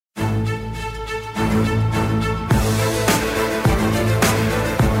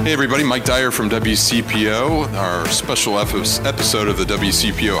Hey everybody, Mike Dyer from WCPO, our special episode of the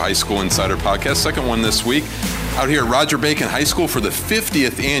WCPO High School Insider Podcast, second one this week, out here at Roger Bacon High School for the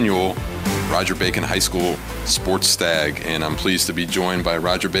 50th annual Roger Bacon High School Sports Stag, and I'm pleased to be joined by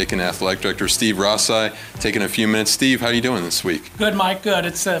Roger Bacon Athletic Director Steve Rossi, taking a few minutes. Steve, how are you doing this week? Good, Mike, good.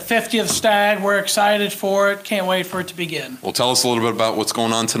 It's the 50th Stag. We're excited for it. Can't wait for it to begin. Well, tell us a little bit about what's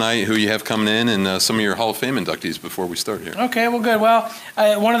going on tonight, who you have coming in, and some of your Hall of Fame inductees before we start here. Okay, well, good. Well,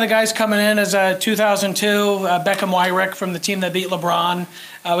 one of the guys coming in is 2002, Beckham Wyrick from the team that beat LeBron.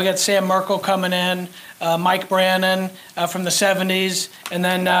 We got Sam Merkel coming in, Mike Brannon from the 70s, and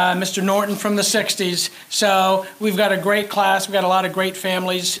then Mr. Norton from the 60s. So we've got a great class. We've got a lot of great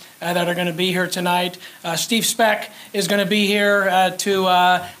families that are going to be here tonight. Steve Speck is going to be here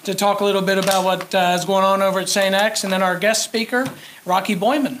to talk a little bit about what is going on over at St. X, and then our guest speaker, Rocky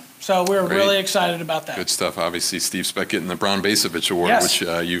Boyman. So we're really excited about that. Good stuff. Obviously, Steve Speck getting the Brown Basevich Award, Yes.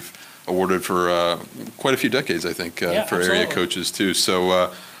 which you've awarded for quite a few decades, I think, for absolutely. area coaches too. So,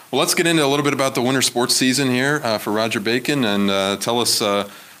 well, let's get into a little bit about the winter sports season here for Roger Bacon, and tell us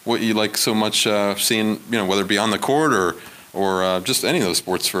what you like so much seeing, whether it be on the court or just any of those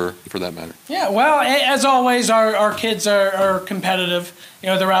sports for that matter. Yeah, well, as always, our kids are competitive.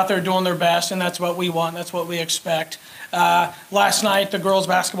 They're out there doing their best, and that's what we want. That's what we expect. Last night, the girls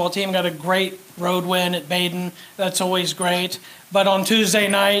basketball team got a great road win at Baden. That's always great. But on Tuesday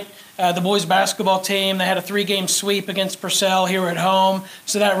night, the boys basketball team, they had a 3-game sweep against Purcell here at home.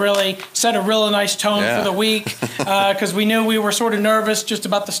 So that really set a really nice tone for the week, because we knew we were sort of nervous just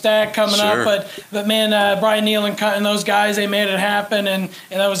about the Stag coming up. But man, Brian Neal and those guys, they made it happen, and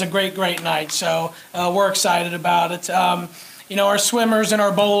that was a great night. So we're excited about it. Our swimmers and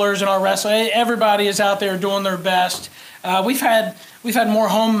our bowlers and our wrestlers, everybody is out there doing their best. We've had more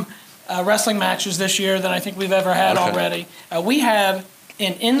home wrestling matches this year than I think we've ever had already. We have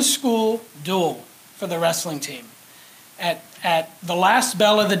an in-school duel for the wrestling team. At the last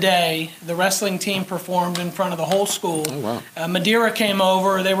bell of the day, the wrestling team performed in front of the whole school. Oh, wow. Madeira came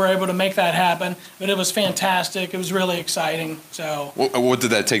over. They were able to make that happen, but it was fantastic. It was really exciting. So, what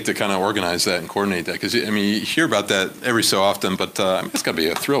did that take to kind of organize that and coordinate that? Because, you hear about that every so often, but it's got to be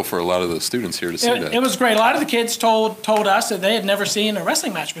a thrill for a lot of the students here to see that. It was great. A lot of the kids told us that they had never seen a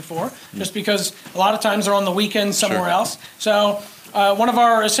wrestling match before, just because a lot of times they're on the weekend somewhere else. So one of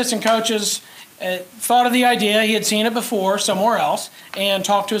our assistant coaches thought of the idea. He had seen it before somewhere else and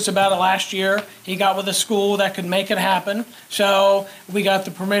talked to us about it last year. He got with a school that could make it happen. So we got the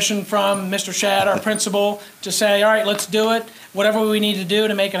permission from Mr. Shad, our principal, to say, all right, let's do it, whatever we need to do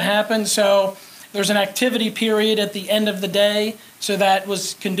to make it happen. So there's an activity period at the end of the day, so that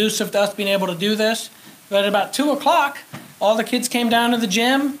was conducive to us being able to do this. But at about 2 o'clock, all the kids came down to the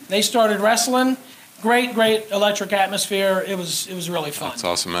gym. They started wrestling. Great electric atmosphere. It was really fun. That's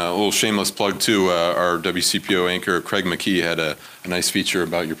awesome. A little shameless plug, too. Our WCPO anchor, Craig McKee, had a nice feature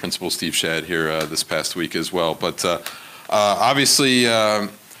about your principal, Steve Shad, here this past week as well. But obviously,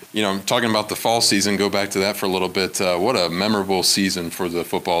 talking about the fall season, go back to that for a little bit. What a memorable season for the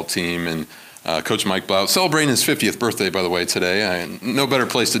football team. And Coach Mike Blount celebrating his 50th birthday, by the way, today. No better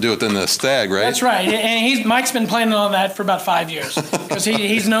place to do it than the Stag, right? That's right. And Mike's been planning on that for about 5 years, because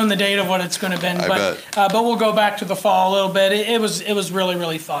he's known the date of what it's going to be. But we'll go back to the fall a little bit. It was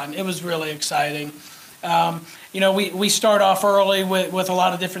really fun. It was really exciting. We start off early with a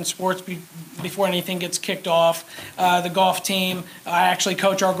lot of different sports before anything gets kicked off. The golf team, I actually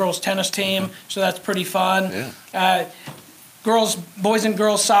coach our girls tennis team, so that's pretty fun. Yeah. Boys and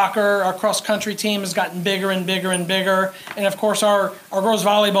girls soccer, our cross-country team has gotten bigger and bigger and bigger. And, of course, our girls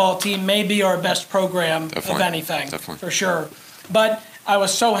volleyball team may be our best program of anything, for sure. But I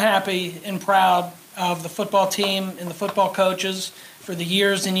was so happy and proud of the football team and the football coaches for the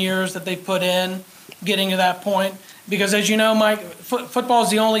years and years that they put in getting to that point. Because, as you know, Mike, football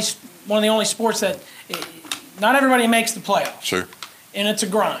is one of the only sports that not everybody makes the playoffs. Sure. And it's a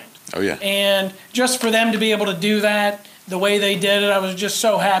grind. Oh, yeah. And just for them to be able to do that the way they did it, I was just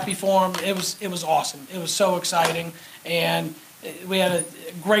so happy for them. It was awesome. It was so exciting, and we had a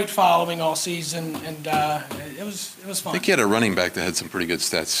great following all season, and it was fun. I think you had a running back that had some pretty good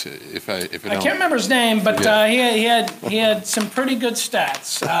stats. I can't remember his name, but he had some pretty good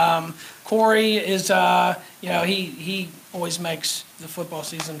stats. Corey is he always makes the football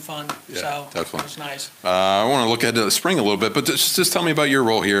season fun. Yeah, so definitely. It was nice. I want to look at the spring a little bit, but just tell me about your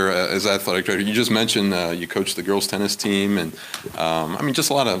role here as athletic director. You just mentioned you coach the girls tennis team, and just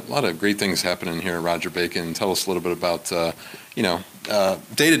a lot of great things happening here at Roger Bacon. Tell us a little bit about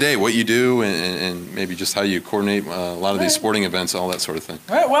day-to-day, what you do and maybe just how you coordinate a lot of these sporting events, all that sort of thing.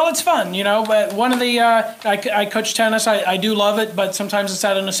 Right. Well, it's fun, But one of the I coach tennis. I do love it, but sometimes it's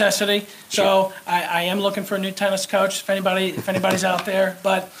out of necessity. So I am looking for a new tennis coach if anybody's out there.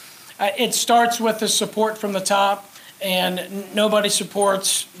 But it starts with the support from the top, and nobody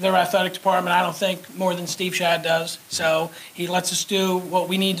supports their athletic department, I don't think, more than Steve Shad does. So he lets us do what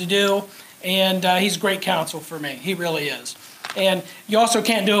we need to do, and he's great counsel for me. He really is. And you also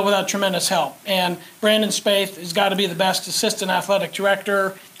can't do it without tremendous help. And Brandon Spaeth has got to be the best assistant athletic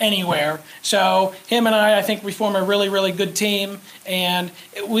director anywhere. So him and I think we form a really, really good team, and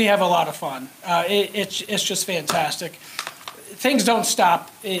we have a lot of fun. It's just fantastic. Things don't stop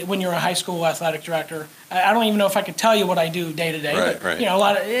when you're a high school athletic director. I don't even know if I could tell you what I do day to day.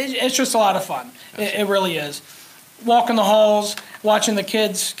 But, it's just a lot of fun. It really is. Walking the halls, watching the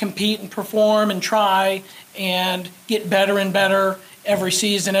kids compete and perform and try and get better and better every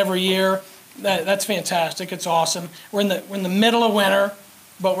season, every year. That's fantastic. It's awesome. We're in the middle of winter,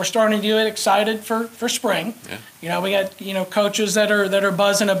 but we're starting to get excited for spring. Yeah. We got coaches that are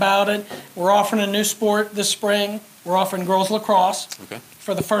buzzing about it. We're offering a new sport this spring. We're offering girls lacrosse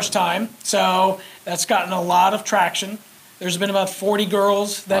for the first time. So that's gotten a lot of traction. There's been about 40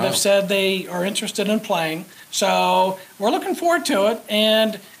 girls that have said they are interested in playing. So we're looking forward to it,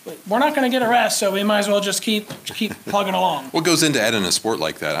 and we're not going to get a rest, so we might as well just keep plugging along. What goes into adding a sport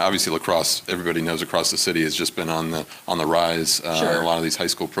like that? Obviously, lacrosse, everybody knows across the city, has just been on the rise. A lot of these high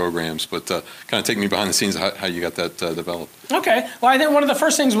school programs, but kind of take me behind the scenes how you got that developed. Okay. Well, I think one of the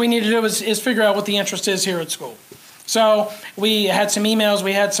first things we need to do is figure out what the interest is here at school. So we had some emails,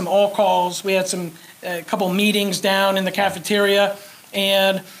 we had some all calls, we had a couple meetings down in the cafeteria,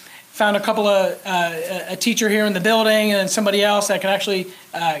 and found a teacher here in the building and somebody else that can actually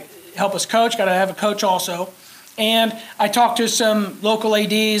help us coach. Got to have a coach also. And I talked to some local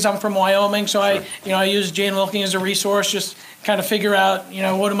ADs. I'm from Wyoming, so I use Jane Wilking as a resource, just kind of figure out,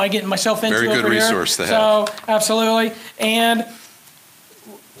 what am I getting myself into. Very good resource to have. So absolutely. And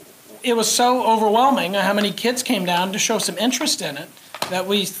it was so overwhelming how many kids came down to show some interest in it that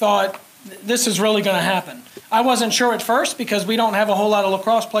we thought this is really going to happen. I wasn't sure at first because we don't have a whole lot of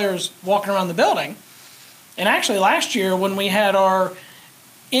lacrosse players walking around the building. And actually last year when we had our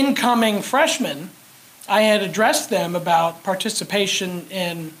incoming freshmen, I had addressed them about participation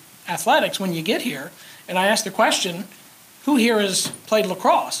in athletics when you get here. And I asked the question, who here has played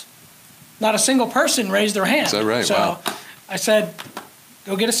lacrosse? Not a single person raised their hand. Is that right? So wow. I said,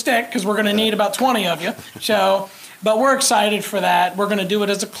 go get a stick because we're going to need about 20 of you. But we're excited for that. We're going to do it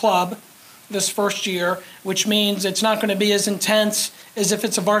as a club this first year, which means it's not going to be as intense as if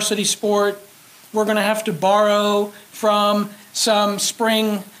it's a varsity sport. We're going to have to borrow from some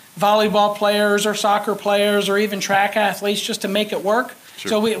spring volleyball players or soccer players or even track athletes just to make it work. Sure.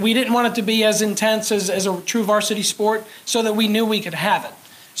 So we didn't want it to be as intense as a true varsity sport so that we knew we could have it.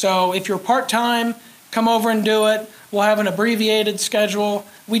 So if you're part-time, come over and do it. We'll have an abbreviated schedule.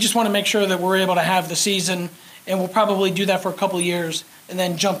 We just want to make sure that we're able to have the season, and we'll probably do that for a couple of years and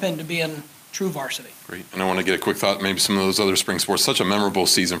then jump into being true varsity. Great. And I want to get a quick thought, maybe some of those other spring sports. Such a memorable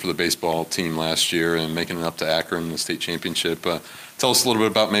season for the baseball team last year and making it up to Akron, the state championship. Tell us a little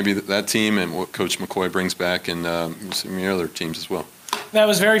bit about maybe that team and what Coach McCoy brings back and some of your other teams as well. That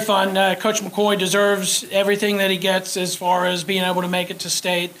was very fun. Coach McCoy deserves everything that he gets as far as being able to make it to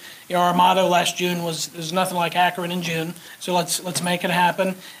state. Our motto last June was "There's nothing like Akron in June," so let's make it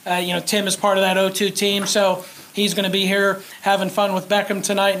happen. Tim is part of that O2 team, so he's going to be here having fun with Beckham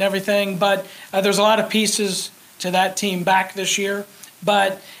tonight and everything. But there's a lot of pieces to that team back this year.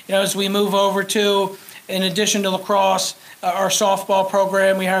 But as we move over to, in addition to lacrosse, our softball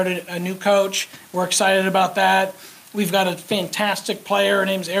program, we hired a new coach. We're excited about that. We've got a fantastic player. Her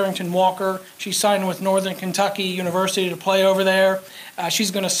name's Arrington Walker. She's signed with Northern Kentucky University to play over there.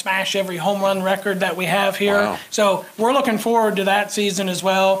 She's going to smash every home run record that we have here. Wow. So we're looking forward to that season as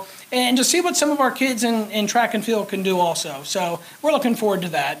well. And to see what some of our kids in track and field can do also. So we're looking forward to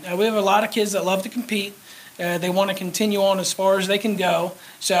that. We have a lot of kids that love to compete. They want to continue on as far as they can go.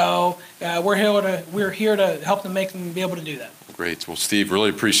 So we're here to help them make them be able to do that. Great. Well, Steve, really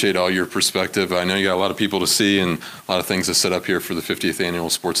appreciate all your perspective. I know you got a lot of people to see and a lot of things to set up here for the 50th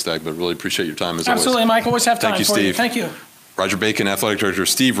Annual Sports Stag, but really appreciate your time as always. Absolutely, Mike. Always have time for you. Steve. Thank you. Roger Bacon, Athletic Director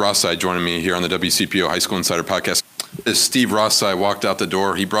Steve Rosside, joining me here on the WCPO High School Insider Podcast. As Steve Rosside walked out the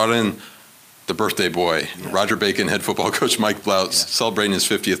door, he brought in the birthday boy, Roger Bacon, head football coach Mike Blautz, celebrating his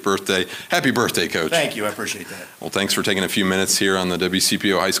 50th birthday. Happy birthday, Coach. Thank you. I appreciate that. Well, thanks for taking a few minutes here on the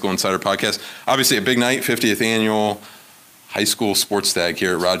WCPO High School Insider Podcast. Obviously a big night, 50th Annual High School Sports Stag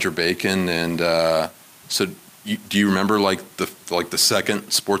here at Roger Bacon. And so do you remember like the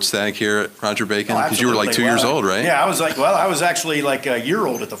second sports tag here at Roger Bacon? Oh, Because you were like 2 years old, right? Yeah, I was actually like a year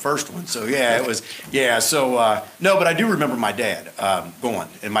old at the first one. So yeah, it was, yeah. So, no, but I do remember my dad going.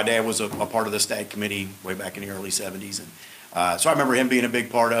 And my dad was a part of the stag committee way back in the early 70s. And so I remember him being a big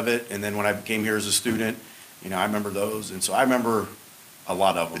part of it. And then when I came here as a student, I remember those. And so I remember a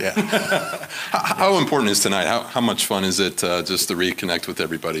lot of them. Yeah. How important is tonight? How much fun is it just to reconnect with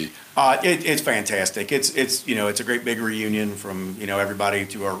everybody? It's fantastic. It's it's a great big reunion from everybody,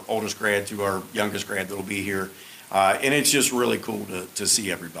 to our oldest grad to our youngest grad that'll be here, and it's just really cool to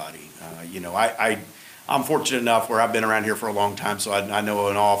see everybody. I'm fortunate enough where I've been around here for a long time, so I know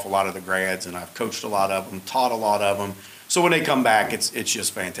an awful lot of the grads, and I've coached a lot of them, taught a lot of them. So when they come back, it's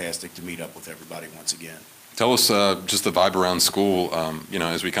just fantastic to meet up with everybody once again. Tell us just the vibe around school,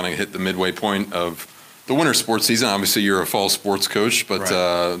 as we kind of hit the midway point of the winter sports season. Obviously, you're a fall sports coach, but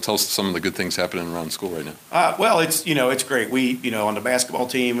Right. Tell us some of the good things happening around school right now. Well, it's great. We, on the basketball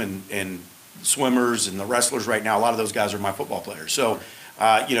team and swimmers and the wrestlers right now, a lot of those guys are my football players. So,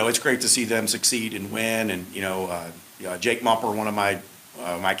 it's great to see them succeed and win. And, Jake Mumper, one of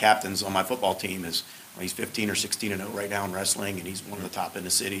my captains on my football team, he's 15 or 16-0 right now in wrestling, and he's one of the top in the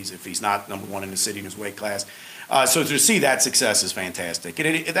cities, if he's not number one in the city in his weight class. So to see that success is fantastic.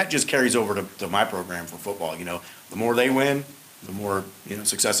 And that just carries over to my program for football. The more they win, the more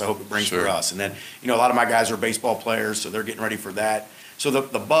success I hope it brings Sure. for us. And then, a lot of my guys are baseball players, so they're getting ready for that. So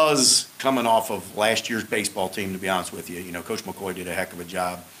the buzz coming off of last year's baseball team, to be honest with you, Coach McCoy did a heck of a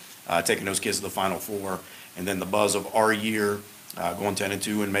job taking those kids to the Final Four. And then the buzz of our year, going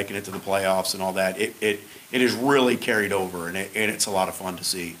 10-2 and making it to the playoffs and all that, it is really carried over, and it's a lot of fun to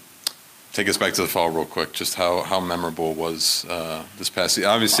see. Take us back to the fall real quick. Just how memorable was this past season?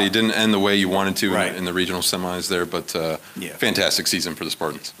 Obviously, it didn't end the way you wanted to Right. in the regional semis there, but Yeah. fantastic season for the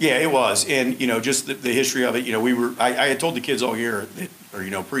Spartans. Yeah, it was, and just the history of it. I had told the kids all year,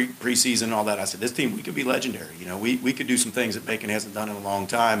 preseason and all that. I said, this team, we could be legendary. We could do some things that Bacon hasn't done in a long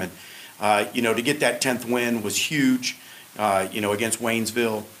time, and to get that 10th win was huge. Against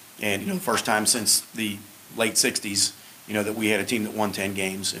Waynesville, and the first time since the late '60s, that we had a team that won 10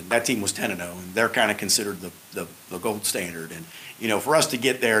 games, and that team was 10-0, and they're kind of considered the gold standard. And for us to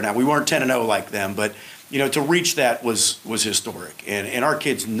get there, now we weren't 10-0 like them, but to reach that was historic, and our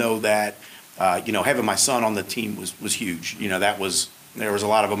kids know that. Having my son on the team was huge. There was a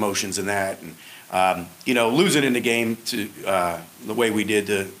lot of emotions in that, and losing in the game to the way we did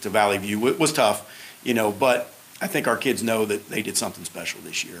to Valley View was tough. But I think our kids know that they did something special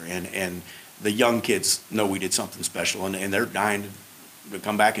this year, and the young kids know we did something special, and they're dying to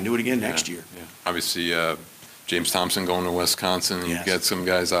come back and do it again next year. Yeah. Obviously, James Thompson going to Wisconsin. Yes. You've got some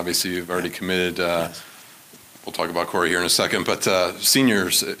guys, obviously, who've already committed. Yes. We'll talk about Corey here in a second, but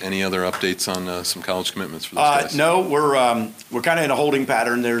seniors, any other updates on some college commitments for those guys? No, we're kind of in a holding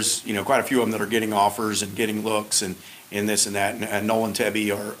pattern. There's quite a few of them that are getting offers and getting looks and this and that. And Nolan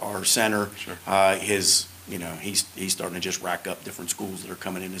Tebby, our center, Sure. He's starting to just rack up different schools that are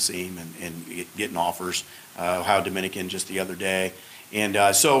coming in to see him and getting offers. Ohio Dominican just the other day. And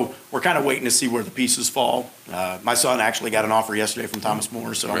so we're kind of waiting to see where the pieces fall. My son actually got an offer yesterday from Thomas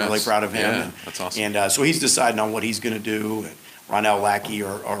More, so Congrats. I'm really proud of him. Yeah, and, that's awesome. And so he's deciding on what he's going to do. And Ronell Lackey,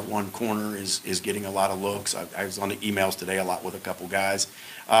 our one corner, is getting a lot of looks. I was on the emails today a lot with a couple guys.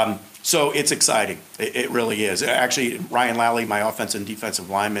 So it's exciting. It really is. Actually, Ryan Lally, my offensive and defensive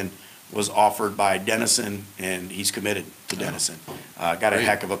lineman, was offered by Denison, and he's committed to Denison. Got a Great.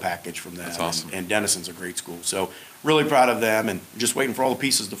 heck of a package from them. That's awesome. And Denison's a great school. So really proud of them, and just waiting for all the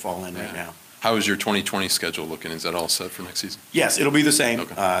pieces to fall in right now. How is your 2020 schedule looking? Is that all set for next season? Yes, it'll be the same.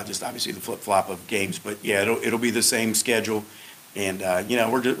 Okay. Just obviously the flip-flop of games, but yeah, it'll be the same schedule. And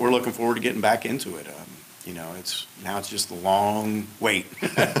we're looking forward to getting back into it. It's just a long wait.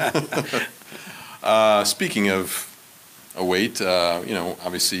 Speaking of a wait,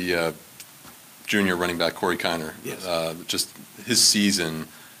 obviously junior running back Corey Kiner, Yes. just his season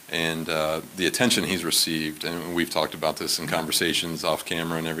and the attention he's received, and we've talked about this in conversations off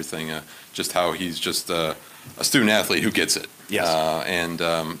camera and everything, just how he's just a student athlete who gets it. Yes. And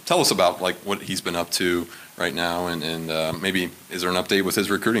tell us about what he's been up to right now, and maybe is there an update with his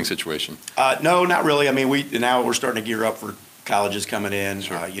recruiting situation? No, not really. I mean, we're starting to gear up for colleges coming in.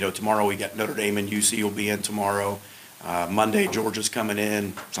 Sure. Tomorrow we got Notre Dame and UC will be in tomorrow. Monday, Georgia's coming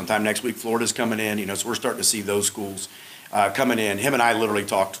in. Sometime next week, Florida's coming in. So we're starting to see those schools coming in. Him and I literally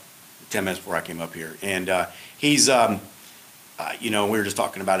talked 10 minutes before I came up here. And he's, we were just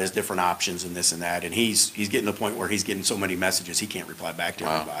talking about his different options and this and that. And he's getting to the point where he's getting so many messages he can't reply back to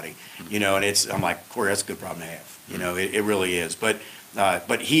Wow. everybody. And I'm like, Corey, that's a good problem to have. It really is. But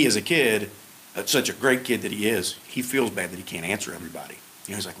he as a kid such a great kid that he is, he feels bad that he can't answer everybody.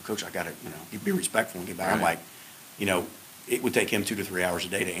 He's like, well, Coach, I got to, be respectful and get back. I'm like, it would take him 2 to 3 hours a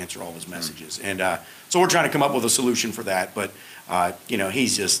day to answer all his messages. And so we're trying to come up with a solution for that. But,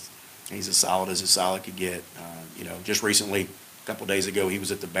 he's as solid as solid could get. Just recently, a couple of days ago, he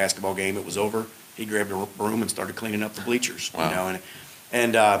was at the basketball game. It was over. He grabbed a broom and started cleaning up the bleachers. Wow.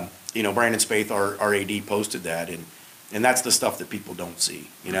 And Brandon Spaeth, our AD, posted that. And that's the stuff that people don't see,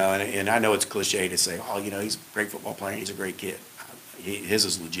 and I know it's cliche to say, oh, he's a great football player, he's a great kid. His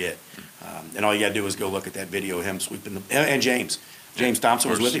is legit. And all you got to do is go look at that video of him sweeping and James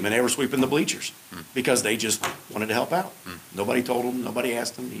Thompson was with him, and they were sweeping the bleachers because they just wanted to help out. Nobody told him, nobody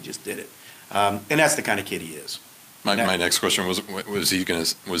asked him, he just did it. And that's the kind of kid he is. My next question was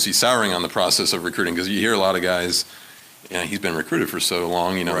he souring on the process of recruiting? Because you hear a lot of guys, he's been recruited for so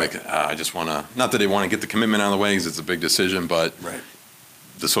long, right. like, I just want to, not that they want to get the commitment out of the way because it's a big decision, but right.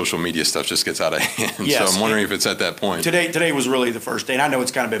 The social media stuff just gets out of hand. Yes. So I'm wondering if it's at that point. Today was really the first day, and I know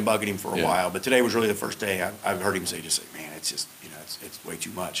it's kind of been bugging him for a while, but today was really the first day I've heard him say, man, it's just, it's way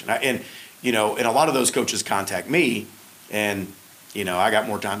too much. And a lot of those coaches contact me, and, I got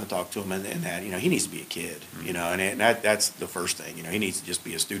more time to talk to him and that, he needs to be a kid, and that's the first thing. He needs to just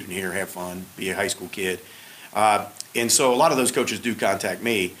be a student here, have fun, be a high school kid. And so a lot of those coaches do contact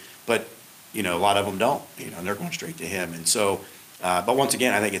me, but, a lot of them don't, and they're going straight to him. And so, but once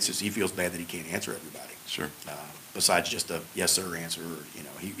again, I think it's just he feels bad that he can't answer everybody. Sure. Besides just a yes, sir answer,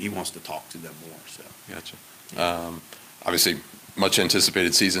 he wants to talk to them more. So. Gotcha. Obviously, much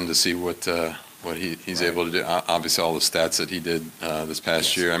anticipated season to see what he's able to do. Obviously, all the stats that he did this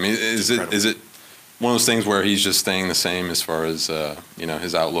past year. I mean, is it one of those things where he's just staying the same as far as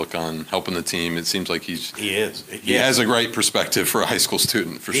his outlook on helping the team? It seems like he has a great perspective for a high school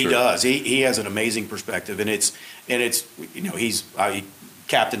student, for sure. He does. He has an amazing perspective, and it's he's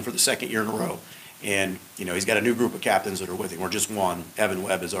captain for the second year in a row, and he's got a new group of captains that are with him. We're just one. Evan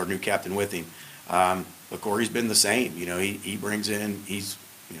Webb is our new captain with him. But Corey's been the same. He brings in. He's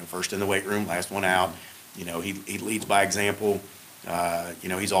first in the weight room, last one out. He leads by example.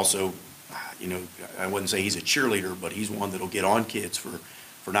 He's also. I wouldn't say he's a cheerleader, but he's one that'll get on kids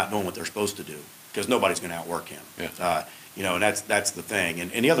for not knowing what they're supposed to do because nobody's going to outwork him. Yeah. And that's the thing.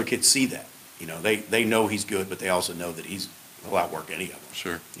 And the other kids see that. They know he's good, but they also know that he'll outwork any of them.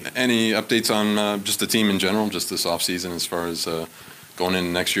 Sure. Any updates on just the team in general, just this offseason as far as going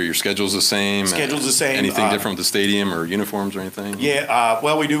into next year? Your schedule's the same? Schedule's the same. Anything different with the stadium or uniforms or anything? Yeah,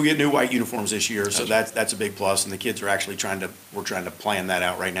 well, we do get new white uniforms this year, so that's a big plus, and the kids are actually we're trying to plan that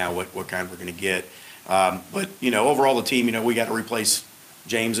out right now, what kind we're going to get. But, overall the team, we got to replace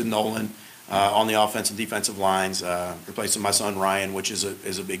James and Nolan on the offensive and defensive lines, replacing my son Ryan, which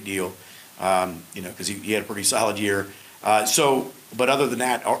is a big deal, because he had a pretty solid year. But other than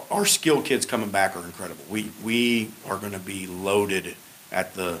that, our skill kids coming back are incredible. We are going to be loaded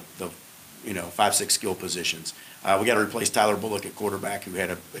at the 5-6 skill positions. We got to replace Tyler Bullock at quarterback, who had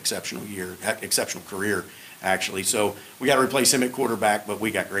an exceptional career, actually. So we got to replace him at quarterback, but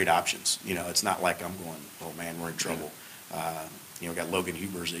we got great options. It's not like I'm going, oh man, we're in trouble. We got Logan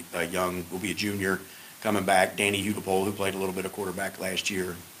Hubers, will be a junior, coming back. Danny Hudepole, who played a little bit of quarterback last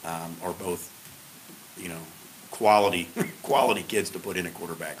year, are both, quality kids to put in at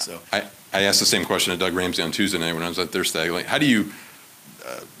quarterback. So I asked the same question to Doug Ramsey on Tuesday night when I was at their stag. Like, how do you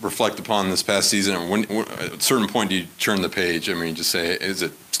reflect upon this past season, and when at a certain point do you turn the page? I mean, just say, is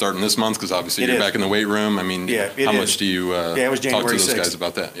it starting this month? Because obviously you're back in the weight room. I mean, how much do you it was talk to those 6th. guys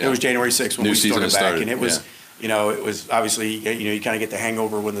about that? Yeah. It was January 6th when New we season started back, and it was, yeah. It was obviously, you kind of get the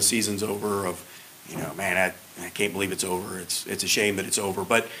hangover when the season's over of, man, I can't believe it's over. It's a shame that it's over,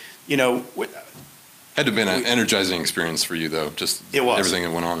 but had to have been an energizing experience for you, though. Just it was. Everything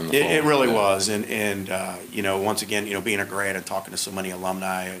that went on in the fall. It really was, and once again, being a grad and talking to so many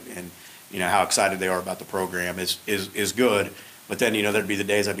alumni, and how excited they are about the program is good. But then there'd be the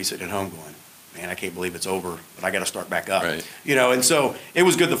days I'd be sitting at home going, man, I can't believe it's over, but I got to start back up. Right. And so it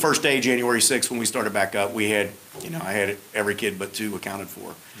was good the first day, January 6th, when we started back up. We had, I had every kid but 2 accounted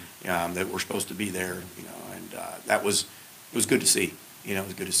for that were supposed to be there, and it was good to see. It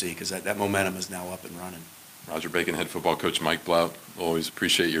was good to see because that momentum is now up and running. Roger Bacon head football coach Mike Blout. Always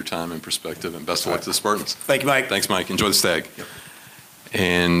appreciate your time and perspective, and best of luck to the Spartans. Thank you, Mike. Thanks, Mike. Enjoy the stag. Yep.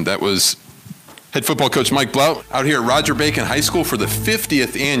 And that was head football coach Mike Blout out here at Roger Bacon High School for the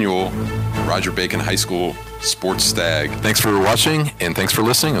 50th annual Roger Bacon High School Sports Stag. Thanks for watching, and thanks for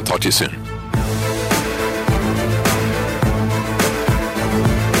listening. I'll talk to you soon.